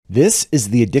This is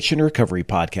the Addiction Recovery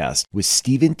Podcast with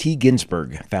Stephen T.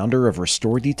 Ginsburg, founder of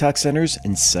Restore Detox Centers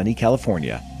in sunny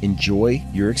California. Enjoy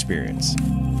your experience.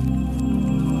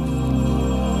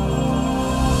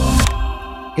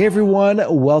 Hey everyone,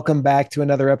 welcome back to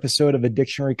another episode of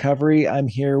Addiction Recovery. I'm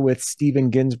here with Stephen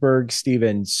Ginsburg.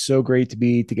 Stephen, so great to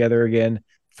be together again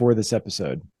for this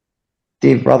episode.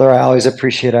 Steve, brother, I always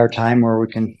appreciate our time where we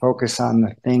can focus on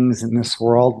the things in this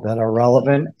world that are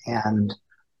relevant and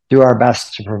do our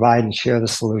best to provide and share the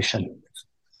solution.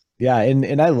 Yeah,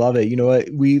 and I love it. You know what?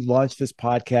 We launched this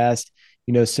podcast,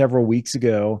 several weeks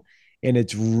ago, and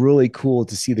it's really cool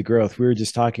to see the growth. We were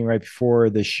just talking right before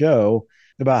the show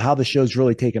about how the show's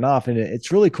really taken off, and it's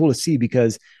really cool to see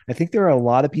because I think there are a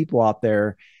lot of people out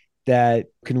there that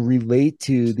can relate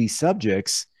to these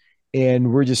subjects.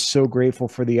 And we're just so grateful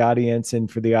for the audience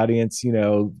and for the audience,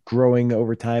 growing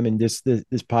over time and just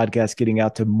this podcast getting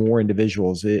out to more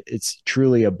individuals. It's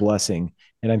truly a blessing.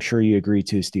 And I'm sure you agree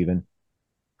too, Stephen.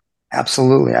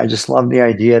 Absolutely. I just love the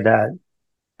idea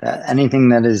that anything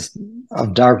that is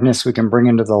of darkness we can bring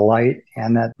into the light,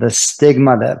 and that the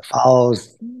stigma that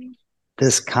follows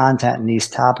this content and these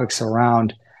topics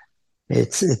around,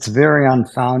 it's very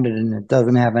unfounded and it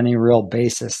doesn't have any real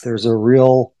basis. There's a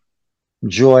real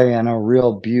joy and a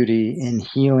real beauty in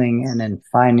healing and in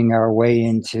finding our way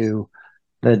into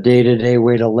the day-to-day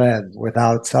way to live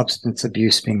without substance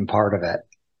abuse being part of it.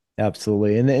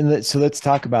 Absolutely. And so let's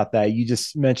talk about that. You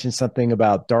just mentioned something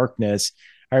about darkness.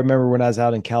 I remember when I was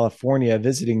out in California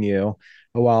visiting you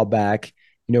a while back,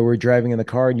 we're driving in the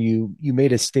car and you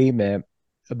made a statement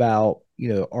about,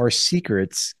 our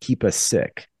secrets keep us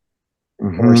sick,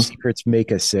 or our secrets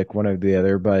make us sick, one or the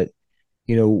other. But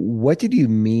what did you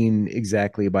mean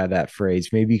exactly by that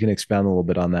phrase? Maybe you can expound a little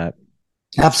bit on that.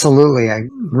 Absolutely.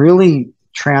 Really,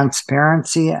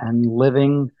 transparency and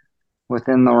living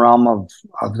within the realm of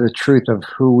the truth of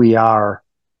who we are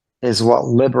is what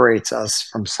liberates us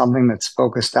from something that's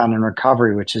focused on in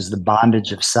recovery, which is the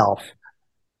bondage of self.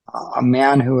 A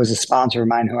man who was a sponsor of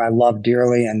mine who I love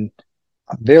dearly and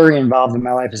very involved in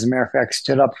my life, as a matter of fact,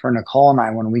 stood up for Nicole and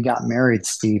I when we got married,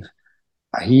 Steve.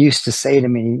 He used to say to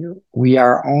me, "We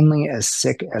are only as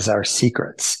sick as our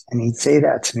secrets." And he'd say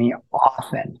that to me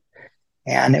often.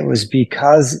 And it was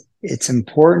because it's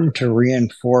important to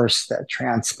reinforce that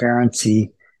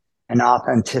transparency and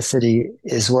authenticity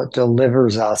is what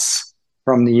delivers us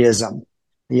from the ism,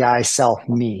 the I, self,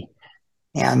 me.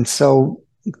 And so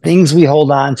things we hold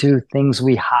on to, things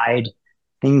we hide,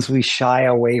 things we shy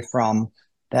away from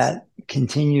that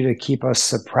continue to keep us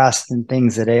suppressed and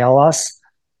things that ail us,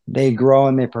 they grow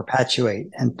and they perpetuate.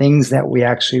 And things that we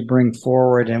actually bring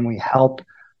forward and we help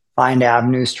find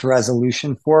avenues to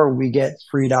resolution for, we get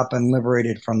freed up and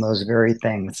liberated from those very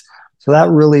things. So that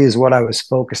really is what I was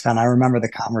focused on. I remember the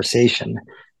conversation,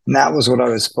 and that was what I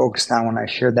was focused on when I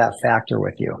shared that factor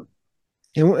with you.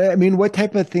 And I mean, what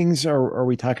type of things are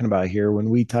we talking about here when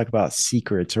we talk about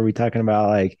secrets? Are we talking about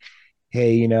like,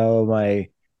 hey,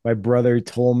 my brother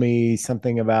told me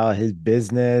something about his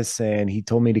business and he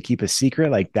told me to keep a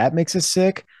secret, like that makes us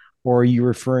sick? Or are you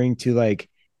referring to like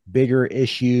bigger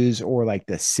issues or like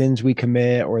the sins we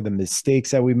commit or the mistakes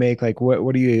that we make? Like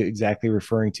what are you exactly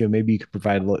referring to? Maybe you could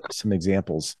provide some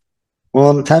examples.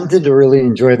 Well, I'm tempted to really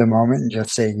enjoy the moment and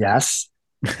just say yes,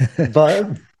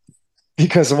 but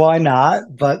because why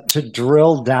not? But to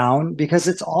drill down, because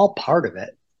it's all part of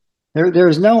it.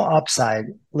 There's no upside.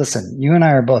 Listen, you and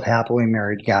I are both happily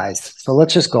married guys. So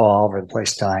let's just go all over the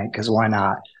place tonight because why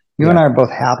not? You and Yeah. I are both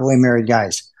happily married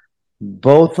guys.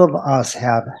 Both of us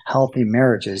have healthy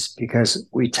marriages because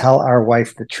we tell our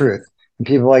wife the truth. And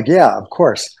people are like, yeah, of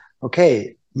course.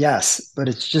 Okay, yes, but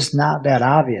it's just not that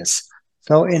obvious.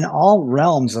 So in all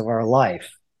realms of our life,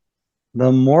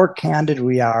 the more candid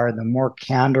we are, the more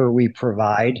candor we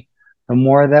provide, the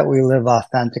more that we live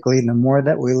authentically, the more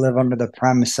that we live under the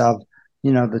premise of,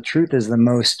 the truth is the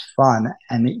most fun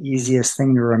and the easiest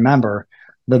thing to remember,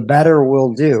 the better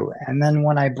we'll do. And then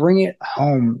when I bring it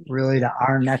home really to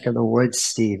our neck of the woods,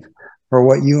 Steve, for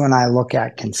what you and I look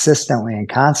at consistently and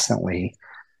constantly,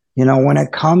 when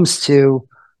it comes to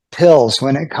pills,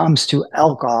 when it comes to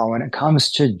alcohol, when it comes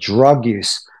to drug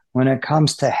use, when it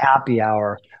comes to happy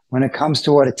hour, when it comes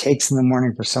to what it takes in the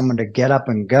morning for someone to get up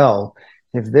and go,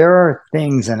 if there are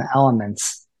things and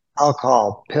elements,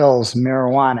 alcohol, pills,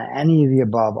 marijuana, any of the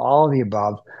above, all of the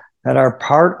above, that are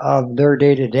part of their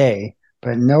day to day,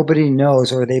 but nobody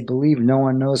knows or they believe no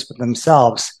one knows but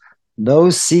themselves,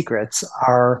 those secrets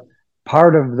are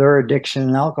part of their addiction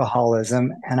and alcoholism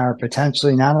and are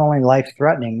potentially not only life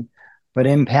threatening, but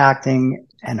impacting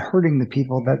and hurting the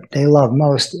people that they love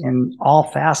most in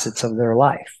all facets of their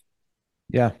life.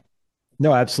 Yeah.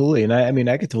 No, absolutely. And I mean,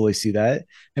 I could totally see that.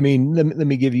 I mean, let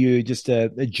me give you just a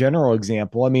general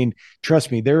example. I mean,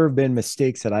 trust me, there have been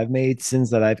mistakes that I've made, sins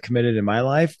that I've committed in my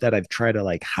life that I've tried to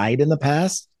like hide in the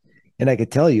past. And I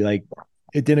could tell you, like,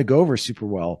 it didn't go over super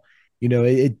well.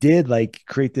 It did like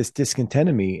create this discontent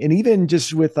in me. And even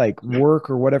just with like work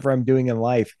or whatever I'm doing in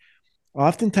life,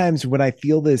 oftentimes when I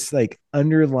feel this like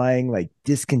underlying like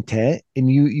discontent, and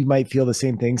you might feel the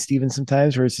same thing, Steven,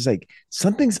 sometimes where it's just like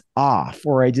something's off,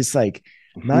 or I just like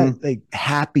not Mhm. like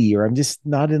happy, or I'm just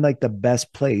not in like the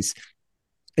best place.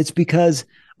 It's because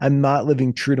I'm not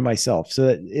living true to myself. So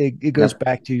that it goes Yep.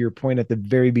 back to your point at the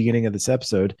very beginning of this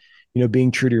episode,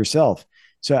 being true to yourself.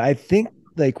 So I think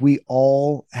like we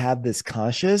all have this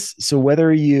conscious. So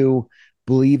whether you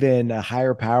believe in a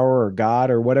higher power or God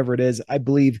or whatever it is, I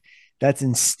believe that's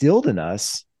instilled in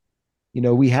us.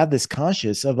 We have this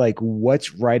conscious of like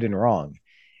what's right and wrong.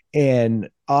 And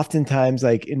oftentimes,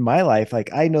 like in my life,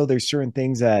 like I know there's certain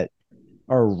things that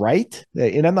are right.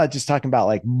 And I'm not just talking about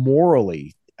like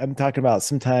morally, I'm talking about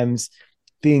sometimes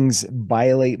things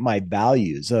violate my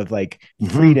values of like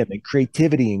freedom Hmm. and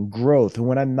creativity and growth. And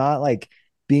when I'm not like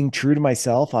being true to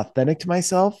myself, authentic to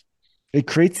myself, it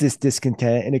creates this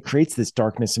discontent and it creates this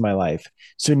darkness in my life.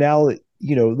 So now,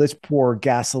 let's pour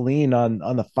gasoline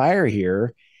on the fire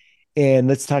here, and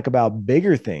let's talk about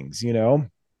bigger things, and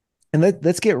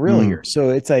let's get real here. Mm. So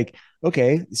it's like,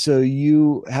 okay, so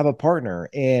you have a partner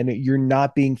and you're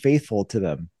not being faithful to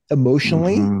them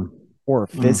emotionally Hmm. or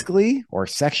Mm. physically or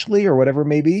sexually or whatever it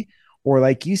may be. Or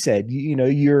like you said,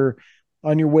 you're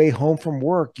on your way home from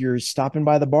work, you're stopping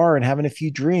by the bar and having a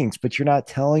few drinks, but you're not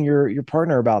telling your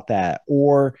partner about that.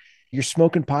 Or you're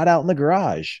smoking pot out in the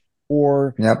garage,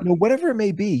 or Yep. whatever it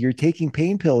may be. You're taking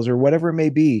pain pills or whatever it may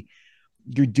be.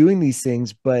 You're doing these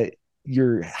things, but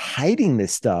you're hiding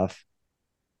this stuff.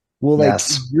 Well, like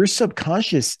Yes. your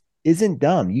subconscious isn't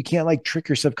dumb. You can't like trick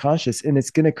your subconscious, and it's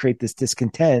going to create this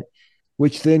discontent,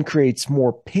 which then creates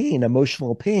more pain,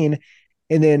 emotional pain.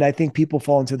 And then I think people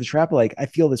fall into the trap of like, I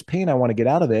feel this pain, I want to get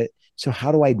out of it. So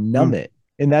how do I numb Mm. it?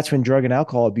 And that's when drug and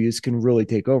alcohol abuse can really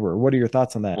take over. What are your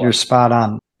thoughts on that? You're spot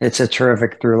on. It's a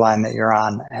terrific through line that you're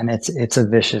on, and it's a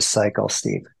vicious cycle,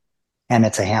 Steve, and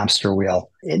it's a hamster wheel.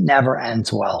 It never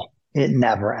ends well. It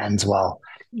never ends well.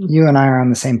 You and I are on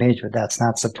the same page, but that's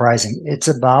not surprising. It's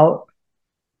about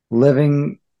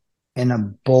living in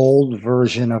a bold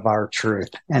version of our truth.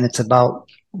 And it's about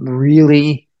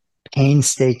really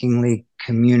painstakingly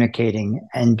communicating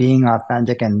and being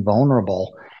authentic and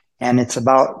vulnerable. And it's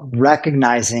about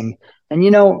recognizing, and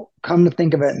come to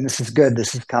think of it, and this is good,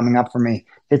 this is coming up for me.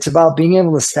 It's about being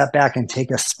able to step back and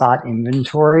take a spot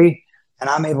inventory. And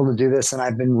I'm able to do this, and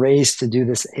I've been raised to do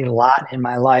this a lot in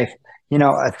my life.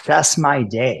 Assess my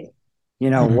day.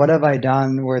 What Mhm. have I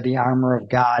done where the armor of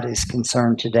God is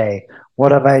concerned today?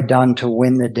 What have I done to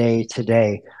win the day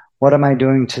today? What am I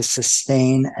doing to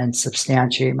sustain and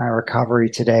substantiate my recovery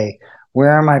today?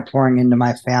 Where am I pouring into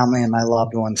my family and my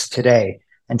loved ones today?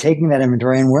 And taking that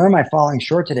inventory, and where am I falling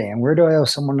short today? And where do I owe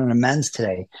someone an amends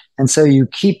today? And so you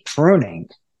keep pruning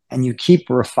and you keep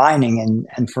refining.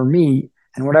 And for me,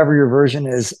 and whatever your version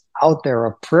is out there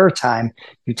of prayer time,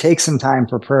 you take some time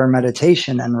for prayer and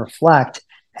meditation and reflect,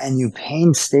 and you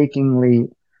painstakingly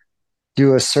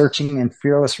do a searching and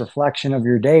fearless reflection of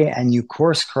your day, and you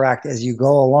course correct as you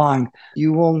go along.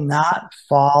 You will not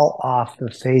fall off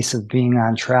the face of being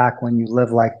on track when you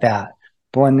live like that.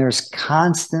 But when there's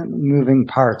constant moving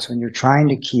parts, when you're trying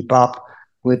to keep up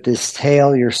with this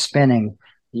tail you're spinning,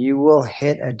 you will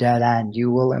hit a dead end.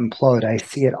 You will implode. I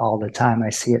see it all the time. I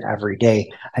see it every day.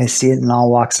 I see it in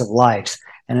all walks of life.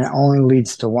 And it only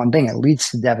leads to one thing, it leads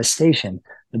to devastation.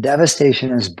 The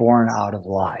devastation is born out of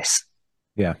lies.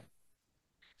 Yeah.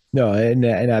 No, and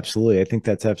absolutely. I think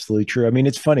that's absolutely true. I mean,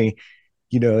 it's funny,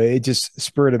 it just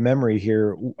spurred a memory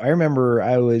here. I remember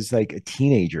I was like a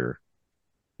teenager,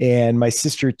 and my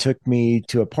sister took me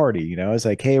to a party. I was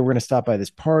like, hey, we're going to stop by this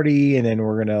party, and then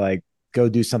we're going to like go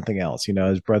do something else,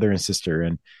 as brother and sister.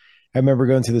 And I remember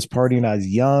going to this party when I was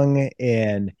young,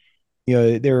 and,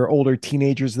 there were older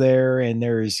teenagers there, and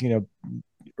there's,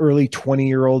 early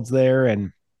 20-year-olds there.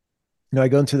 And, I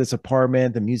go into this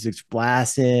apartment, the music's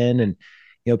blasting, and,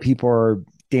 people are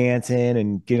dancing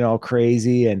and getting all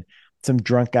crazy. And some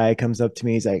drunk guy comes up to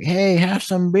me. He's like, hey, have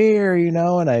some beer,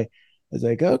 and I was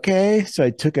like, okay. So I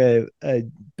took a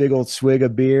big old swig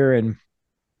of beer, and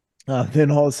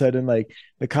then all of a sudden, like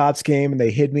the cops came and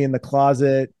they hid me in the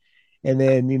closet, and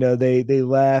then they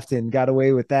left and got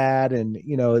away with that, and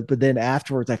but then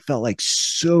afterwards, I felt like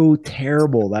so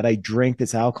terrible that I drank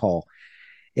this alcohol,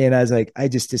 and I was like, I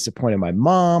just disappointed my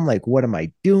mom. Like, what am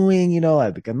I doing?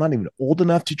 I'm not even old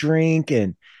enough to drink,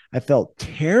 and I felt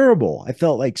terrible. I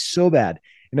felt like so bad.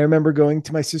 And I remember going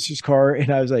to my sister's car and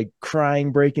I was like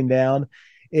crying, breaking down.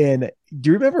 And do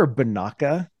you remember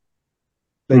Banaka?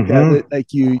 Like that, Mm-hmm.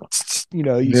 like you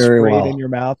Very spray it in well. your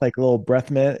mouth like a little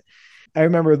breath mint. I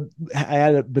remember I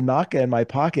had a Banaka in my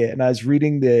pocket and I was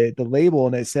reading the label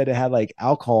and it said it had like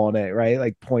alcohol in it, right?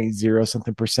 Like point zero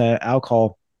something percent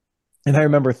alcohol. And I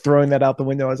remember throwing that out the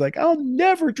window. I was like, I'll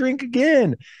never drink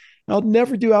again. I'll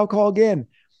never do alcohol again.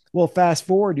 Well, fast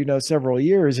forward, several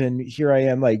years, and here I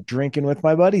am like drinking with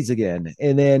my buddies again.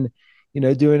 And then,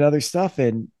 doing other stuff.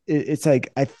 And it's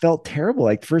like I felt terrible.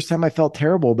 Like first time I felt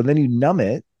terrible, but then you numb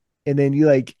it. And then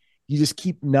you just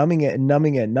keep numbing it and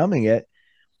numbing it and numbing it.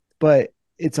 But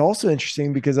it's also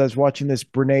interesting because I was watching this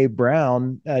Brene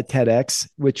Brown TEDx,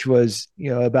 which was,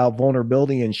 about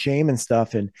vulnerability and shame and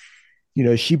stuff. And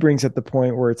she brings up the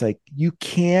point where it's like you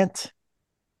can't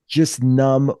just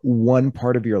numb one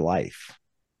part of your life.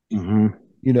 Mm-hmm.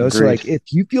 So Agreed. like if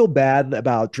you feel bad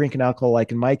about drinking alcohol,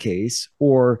 like in my case,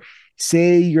 or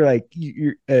say you're like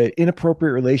your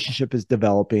inappropriate relationship is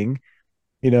developing,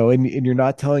 and you're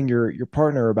not telling your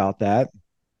partner about that,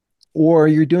 or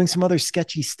you're doing some other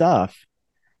sketchy stuff.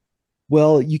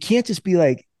 Well, you can't just be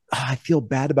like, oh, I feel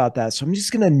bad about that, so I'm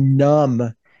just going to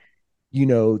numb you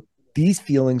know, these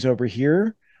feelings over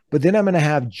here, but then I'm going to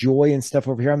have joy and stuff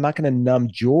over here. I'm not going to numb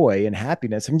joy and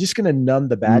happiness. I'm just going to numb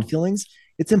the bad Mm. feelings.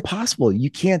 It's impossible. You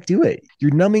can't do it.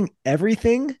 You're numbing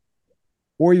everything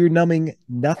or you're numbing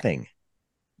nothing.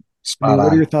 I Spot mean,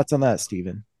 what are your on. thoughts on that,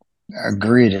 Stephen?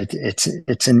 Agreed.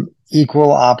 It's an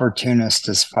equal opportunist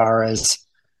as far as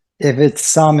if it's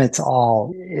some, it's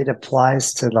all. It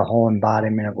applies to the whole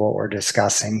embodiment of what we're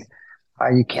discussing.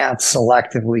 You can't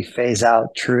selectively phase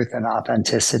out truth and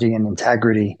authenticity and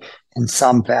integrity in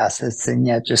some facets and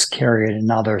yet just carry it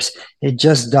in others. It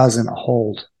just doesn't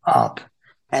hold up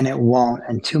and it won't.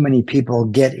 And too many people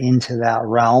get into that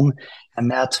realm. And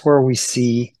that's where we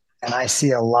see, and I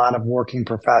see a lot of working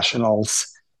professionals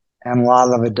and a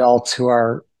lot of adults who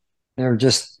are, they're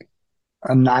just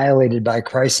annihilated by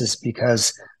crisis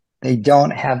because they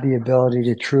don't have the ability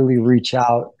to truly reach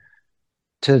out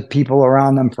to people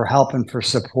around them for help and for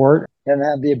support and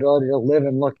have the ability to live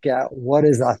and look at what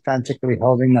is authentically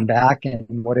holding them back and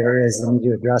what areas they need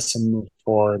to address and move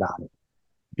forward on.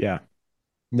 Yeah.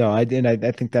 No, I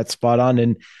think that's spot on.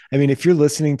 And I mean, if you're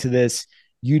listening to this,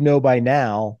 by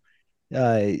now,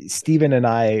 Stephen and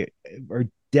I are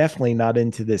definitely not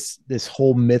into this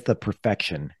whole myth of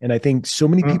perfection. And I think so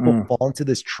many people Mm-mm. fall into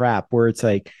this trap where it's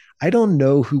like, I don't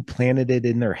know who planted it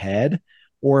in their head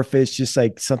or if it's just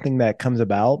like something that comes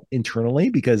about internally,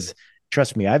 because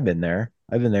trust me, I've been there.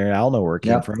 I've been there and I'll know where it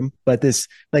came Yep. from. But this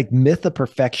like myth of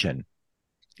perfection,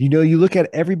 you look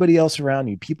at everybody else around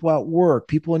you, people at work,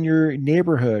 people in your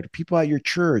neighborhood, people at your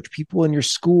church, people in your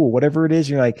school, whatever it is.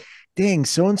 You're like, dang,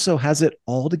 so and so has it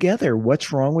all together.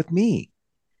 What's wrong with me?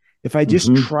 If I just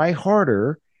Mm-hmm. try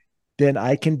harder, then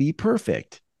I can be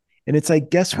perfect. And it's like,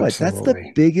 guess what? That's the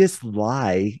Absolutely. biggest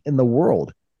lie in the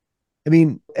world. I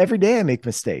mean, every day I make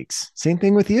mistakes. Same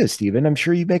thing with you, Stephen. I'm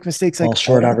sure you make mistakes Fall like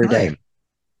short all the every day. time,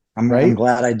 I'm right?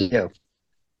 glad I do.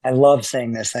 I love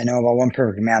saying this. I know about one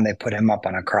perfect man, they put him up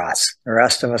on a cross. The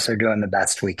rest of us are doing the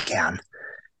best we can.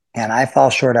 And I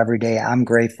fall short every day. I'm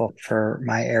grateful for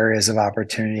my areas of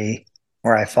opportunity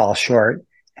where I fall short.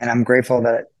 And I'm grateful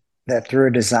that through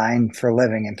a design for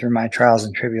living and through my trials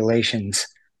and tribulations,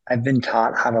 I've been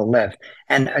taught how to live.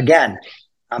 And again,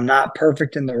 I'm not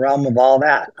perfect in the realm of all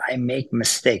that. I make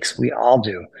mistakes. We all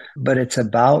do. But it's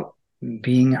about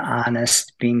being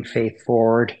honest, being faith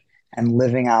forward, and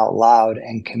living out loud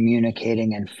and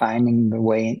communicating and finding the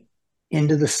way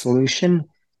into the solution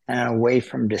and away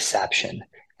from deception.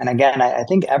 And again, I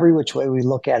think every which way we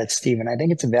look at it, Stephen, I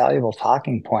think it's a valuable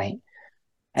talking point.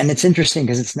 And it's interesting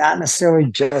because it's not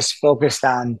necessarily just focused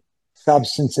on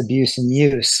substance abuse and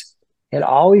use. It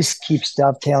always keeps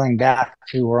dovetailing back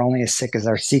to we're only as sick as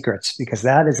our secrets, because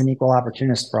that is an equal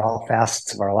opportunist for all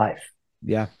facets of our life.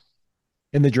 Yeah.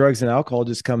 And the drugs and alcohol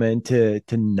just come in to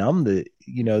numb the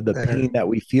There, pain that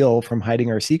we feel from hiding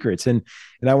our secrets. And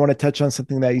I want to touch on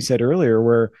something that you said earlier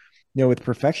where, with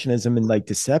perfectionism and like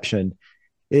deception,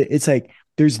 it's like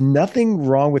there's nothing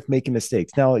wrong with making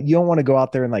mistakes. Now, you don't want to go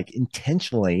out there and like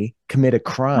intentionally commit a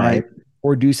crime right.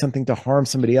 or do something to harm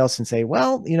somebody else and say,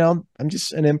 well, I'm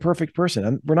just an imperfect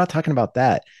person. We're not talking about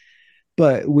that.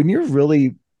 But when you're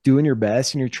really doing your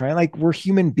best and you're trying, like, we're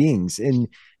human beings and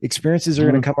experiences are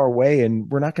going to Mm-hmm. come our way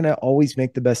and we're not going to always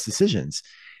make the best decisions.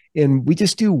 And we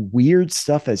just do weird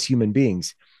stuff as human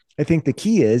beings. I think the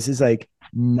key is like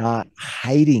not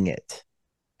hiding it,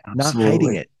 not hiding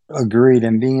Absolutely. it. Agreed.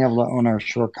 And being able to own our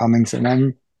shortcomings and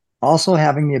then Also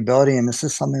having the ability, and this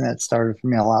is something that started for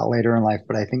me a lot later in life,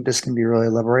 but I think this can be really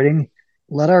liberating.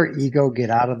 Let our ego get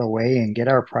out of the way and get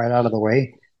our pride out of the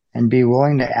way and be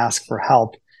willing to ask for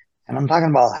help. And I'm talking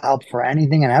about help for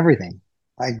anything and everything.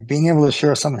 Like being able to share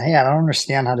with someone, hey, I don't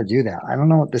understand how to do that. I don't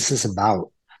know what this is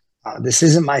about. This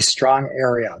isn't my strong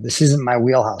area. This isn't my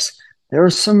wheelhouse.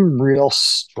 There's some real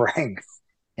strength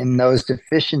in those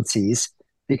deficiencies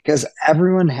because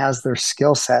everyone has their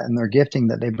skill set and their gifting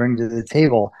that they bring to the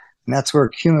table. And that's where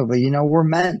cumulatively, we're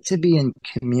meant to be in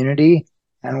community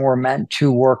and we're meant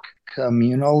to work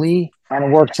communally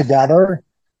and work together.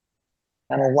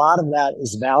 And a lot of that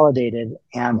is validated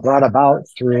and brought about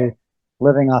through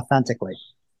living authentically.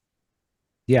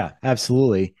 Yeah,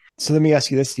 absolutely. So let me ask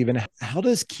you this, Stephen. How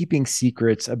does keeping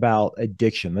secrets about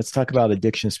addiction, let's talk about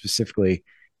addiction specifically,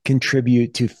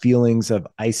 contribute to feelings of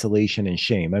isolation and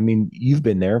shame? I mean, you've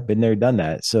been there, done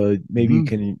that. So maybe you Mm-hmm.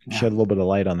 can Yeah. shed a little bit of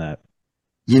light on that.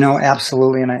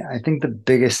 Absolutely. And I think the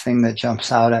biggest thing that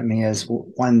jumps out at me is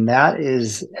when that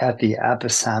is at the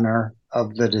epicenter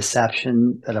of the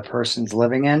deception that a person's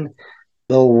living in,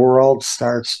 the world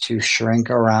starts to shrink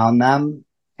around them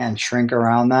and shrink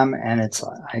around them. And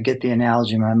I get the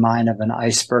analogy in my mind of an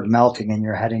iceberg melting and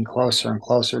you're heading closer and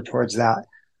closer towards that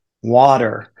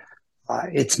water.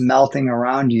 It's melting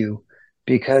around you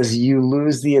because you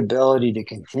lose the ability to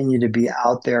continue to be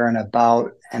out there and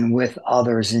about and with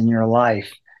others in your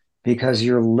life because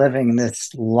you're living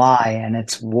this lie and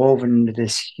it's woven into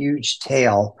this huge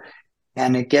tail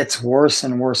and it gets worse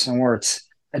and worse and worse.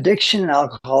 Addiction and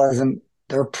alcoholism,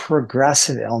 they're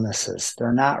progressive illnesses.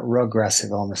 They're not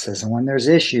regressive illnesses. And when there's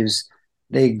issues,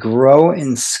 they grow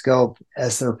in scope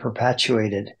as they're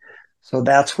perpetuated. So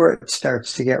that's where it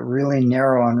starts to get really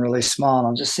narrow and really small. And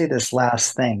I'll just say this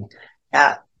last thing.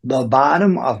 At the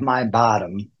bottom of my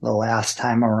bottom, the last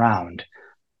time around,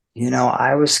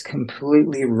 I was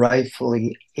completely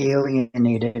rightfully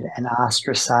alienated and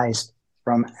ostracized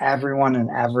from everyone and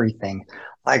everything.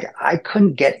 Like I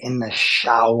couldn't get in the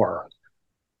shower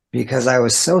because I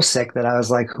was so sick that I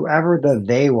was like, whoever the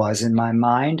they was in my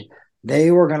mind, they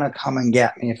were going to come and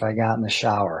get me if I got in the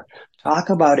shower. Talk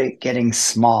about it getting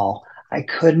small. I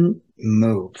couldn't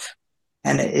move.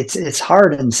 And it's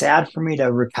hard and sad for me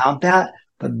to recount that,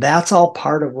 but that's all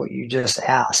part of what you just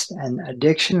asked. And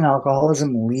addiction and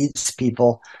alcoholism leads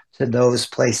people to those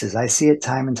places. I see it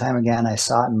time and time again. I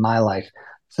saw it in my life.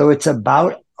 So it's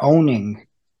about owning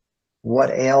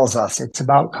what ails us. It's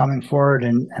about coming forward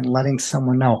and letting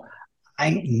someone know,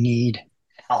 I need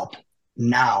help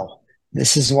now.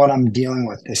 This is what I'm dealing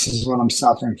with. This is what I'm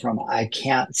suffering from. I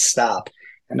can't stop.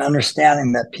 And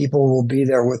understanding that people will be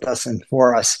there with us and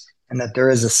for us, and that there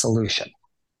is a solution.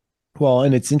 Well,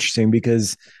 and it's interesting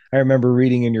because I remember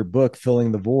reading in your book,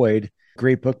 Filling the Void.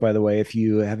 Great book, by the way. If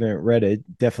you haven't read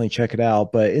it, definitely check it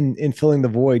out. But in Filling the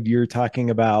Void, you're talking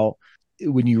about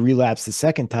when you relapse the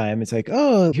second time, it's like,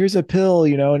 oh, here's a pill,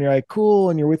 and you're like, cool,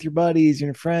 and you're with your buddies and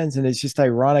your friends. And it's just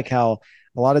ironic how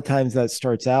a lot of times that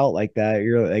starts out like that.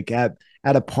 You're like at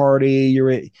a party,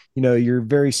 you're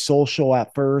very social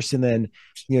at first, and then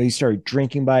you start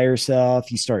drinking by yourself,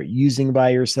 you start using by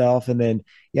yourself, and then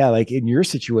yeah, like in your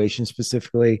situation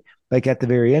specifically, like at the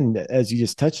very end, as you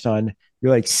just touched on,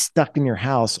 you're like stuck in your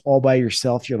house all by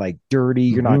yourself. You're like dirty.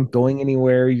 You're Mm-hmm. not going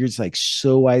anywhere. You're just like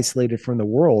so isolated from the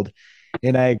world.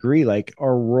 And I agree, like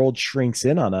our world shrinks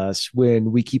in on us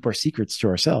when we keep our secrets to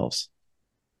ourselves.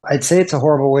 I'd say it's a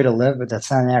horrible way to live, but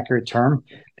that's not an accurate term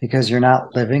because you're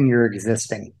not living, you're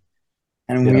existing.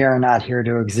 And Yeah. we are not here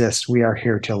to exist. We are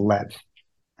here to live.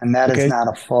 And that is Okay. not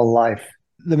a full life.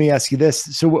 Let me ask you this.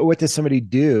 So what does somebody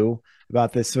do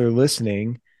about this? They're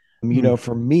listening. Hmm.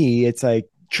 For me, it's like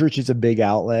church is a big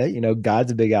outlet.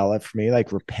 God's a big outlet for me.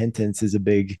 Like repentance is a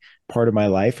big part of my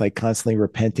life, like constantly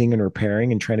repenting and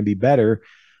repairing and trying to be better.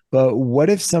 But what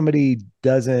if somebody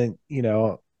doesn't,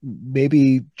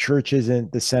 maybe church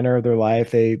isn't the center of their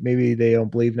life. Maybe they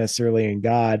don't believe necessarily in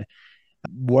God.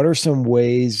 What are some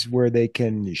ways where they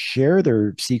can share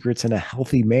their secrets in a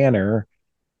healthy manner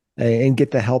and get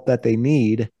the help that they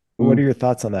need? What are your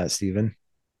thoughts on that, Stephen?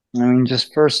 I mean,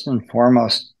 just first and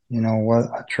foremost, what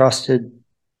a trusted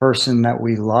person that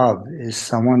we love is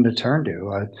someone to turn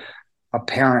to, a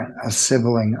parent, a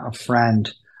sibling, a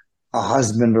friend, a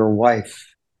husband or wife.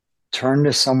 Turn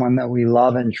to someone that we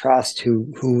love and trust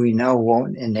who we know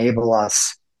won't enable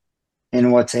us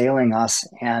in what's ailing us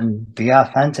and be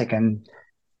authentic and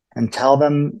tell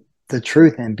them the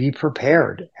truth and be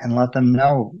prepared and let them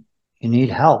know you need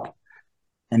help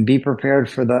and be prepared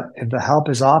for if the help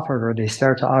is offered or they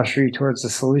start to usher you towards the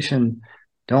solution,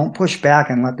 don't push back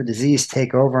and let the disease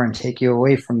take over and take you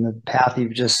away from the path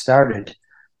you've just started.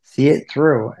 see it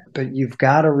through, but you've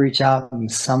got to reach out in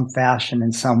some fashion,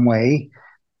 in some way.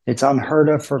 It's unheard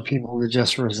of for people to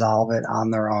just resolve it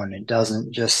on their own. It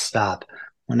doesn't just stop.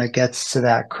 When it gets to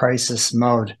that crisis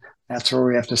mode, that's where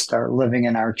we have to start living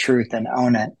in our truth and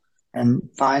own it and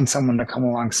find someone to come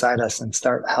alongside us and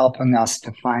start helping us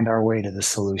to find our way to the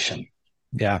solution.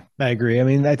 Yeah, I agree. I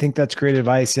mean, I think that's great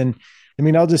advice. And I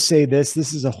mean, I'll just say this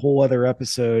is a whole other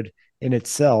episode in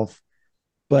itself,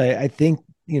 but I think,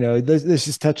 let's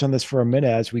just touch on this for a minute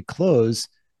as we close.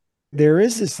 There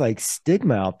is this like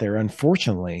stigma out there,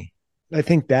 unfortunately. I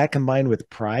think that combined with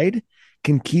pride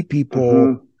can keep people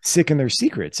Mm-hmm. sick in their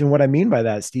secrets. And what I mean by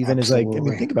that, Stephen, is like, I mean,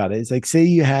 Absolutely. think about it. It's like, say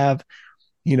you have,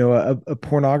 a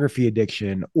pornography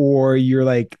addiction, or you're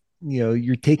like,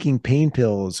 you're taking pain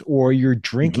pills, or you're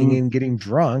drinking Mm-hmm. and getting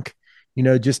drunk,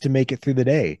 just to make it through the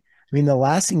day. I mean, the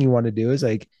last thing you want to do is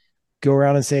like go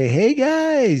around and say, hey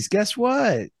guys, guess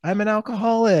what? I'm an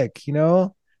alcoholic.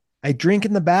 I drink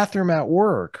in the bathroom at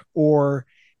work, or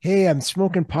hey, I'm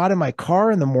smoking pot in my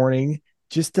car in the morning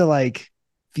just to like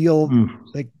feel Mm.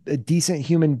 like a decent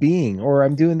human being, or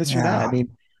I'm doing this or that. I Yeah.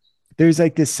 mean, there's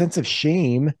like this sense of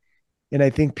shame. And I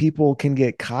think people can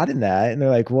get caught in that. And they're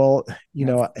like, well,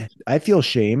 I feel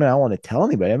shame and I don't want to tell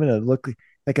anybody. I'm going to look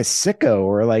like a sicko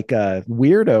or like a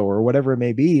weirdo or whatever it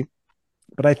may be.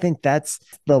 But I think that's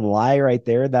the lie right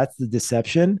there. That's the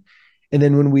deception. And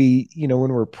then when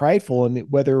we're prideful, and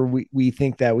whether we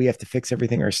think that we have to fix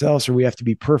everything ourselves or we have to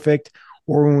be perfect,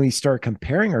 or when we start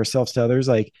comparing ourselves to others,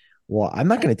 like, well, I'm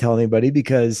not going to tell anybody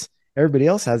because everybody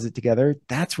else has it together.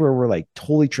 That's where we're like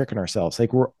totally tricking ourselves.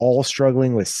 Like we're all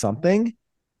struggling with something.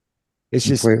 It's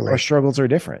just our Completely. struggles are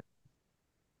different.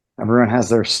 Everyone has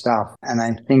their stuff. And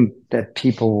I think that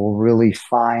people will really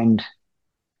find,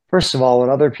 first of all, what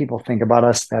other people think about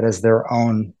us, that is their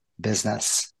own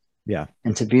business. Yeah.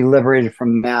 And to be liberated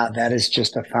from that, that is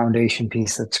just a foundation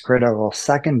piece that's critical.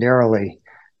 Secondarily,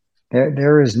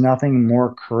 there is nothing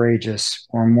more courageous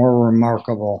or more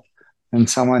remarkable than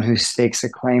someone who stakes a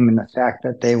claim in the fact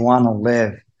that they want to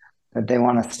live, that they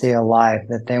want to stay alive,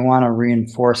 that they want to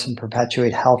reinforce and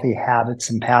perpetuate healthy habits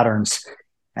and patterns,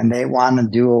 and they want to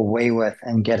do away with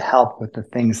and get help with the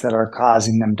things that are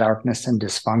causing them darkness and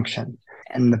dysfunction.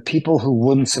 And the people who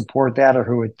wouldn't support that, or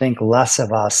who would think less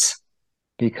of us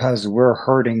because we're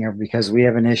hurting or because we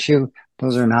have an issue,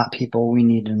 those are not people we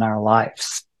need in our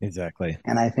lives. Exactly.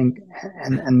 And I think,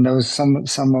 and those some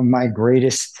of my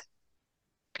greatest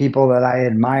people that I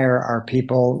admire are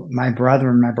people, my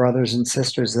brethren, my brothers and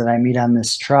sisters that I meet on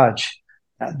this trudge,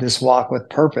 this walk with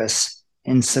purpose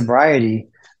in sobriety,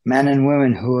 men and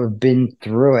women who have been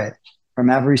through it from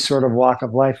every sort of walk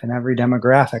of life and every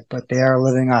demographic, but they are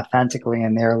living authentically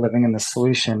and they are living in the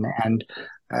solution. And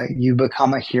you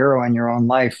become a hero in your own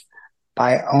life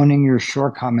by owning your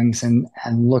shortcomings and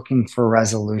looking for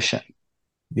resolution.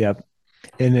 Yep.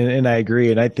 And I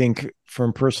agree. And I think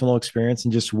from personal experience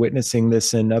and just witnessing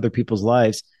this in other people's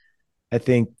lives, I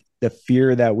think the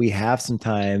fear that we have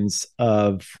sometimes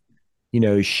of,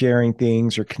 sharing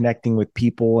things or connecting with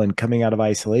people and coming out of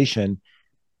isolation,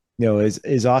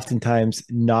 is oftentimes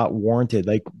not warranted.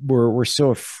 Like we're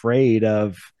so afraid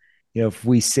of, if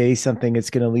we say something, it's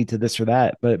going to lead to this or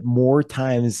that. But more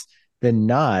times than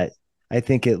not, I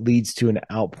think it leads to an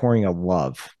outpouring of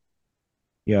love.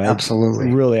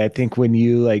 Absolutely. I think when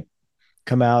you like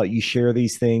come out, you share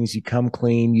these things, you come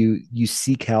clean, you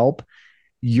seek help,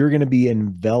 you're going to be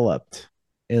enveloped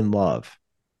in love.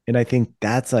 And I think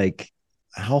that's like,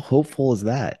 how hopeful is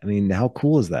that? I mean, how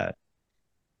cool is that?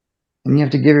 And you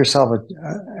have to give yourself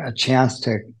a chance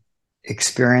to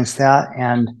experience that.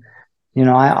 And,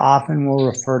 I often will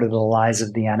refer to the lies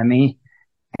of the enemy.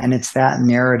 And it's that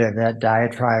narrative, that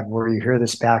diatribe where you hear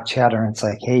this back chatter and it's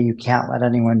like, hey, you can't let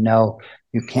anyone know.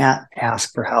 You can't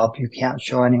ask for help. You can't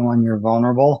show anyone you're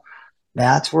vulnerable.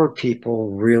 That's where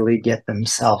people really get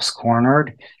themselves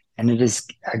cornered. And it is,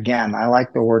 again, I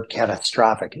like the word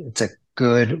catastrophic. It's a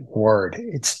good word.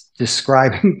 It's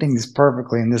describing things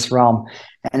perfectly in this realm.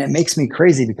 And it makes me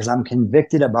crazy because I'm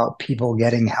convicted about people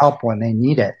getting help when they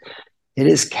need it. It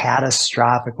is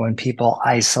catastrophic when people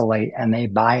isolate and they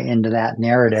buy into that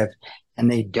narrative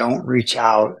and they don't reach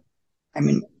out. I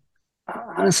mean,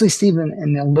 honestly, Stephen,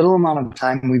 in the little amount of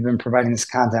time we've been providing this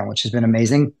content, which has been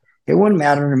amazing, it wouldn't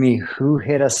matter to me who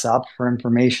hit us up for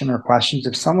information or questions.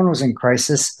 If someone was in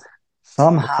crisis,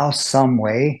 somehow, some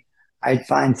way, I'd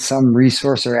find some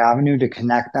resource or avenue to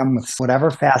connect them with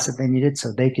whatever facet they needed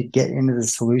so they could get into the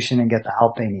solution and get the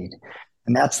help they need.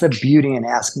 And that's the beauty in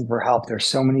asking for help. There's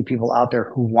so many people out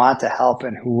there who want to help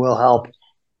and who will help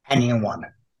anyone.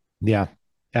 Yeah,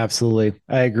 absolutely.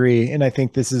 I agree. And I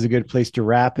think this is a good place to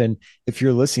wrap. And if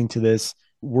you're listening to this,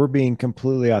 we're being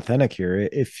completely authentic here.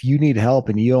 If you need help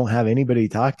and you don't have anybody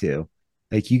to talk to,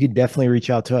 like you could definitely reach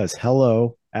out to us.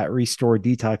 Hello at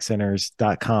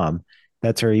restoredetoxcenters.com.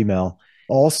 That's our email.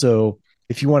 Also,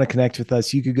 if you want to connect with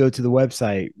us, you could go to the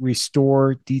website,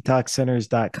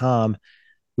 restoredetoxcenters.com.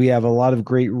 We have a lot of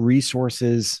great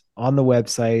resources on the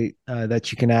website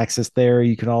that you can access there.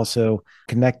 You can also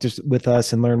connect with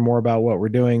us and learn more about what we're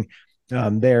doing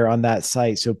there on that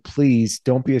site. So please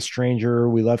don't be a stranger.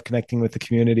 We love connecting with the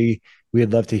community.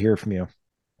 We'd love to hear from you.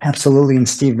 Absolutely. And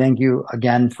Steve, thank you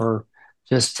again for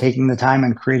just taking the time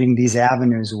and creating these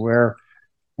avenues where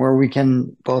we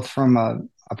can both from a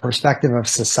perspective of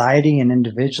society and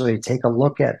individually take a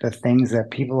look at the things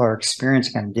that people are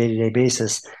experiencing on a day-to-day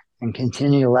basis and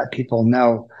continue to let people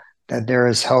know that there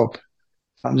is hope.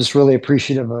 I'm just really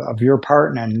appreciative of your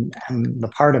part and the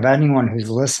part of anyone who's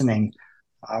listening.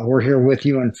 We're here with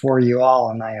you and for you all,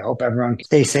 and I hope everyone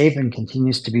stays safe and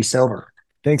continues to be sober.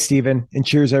 Thanks, Stephen, and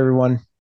cheers, everyone.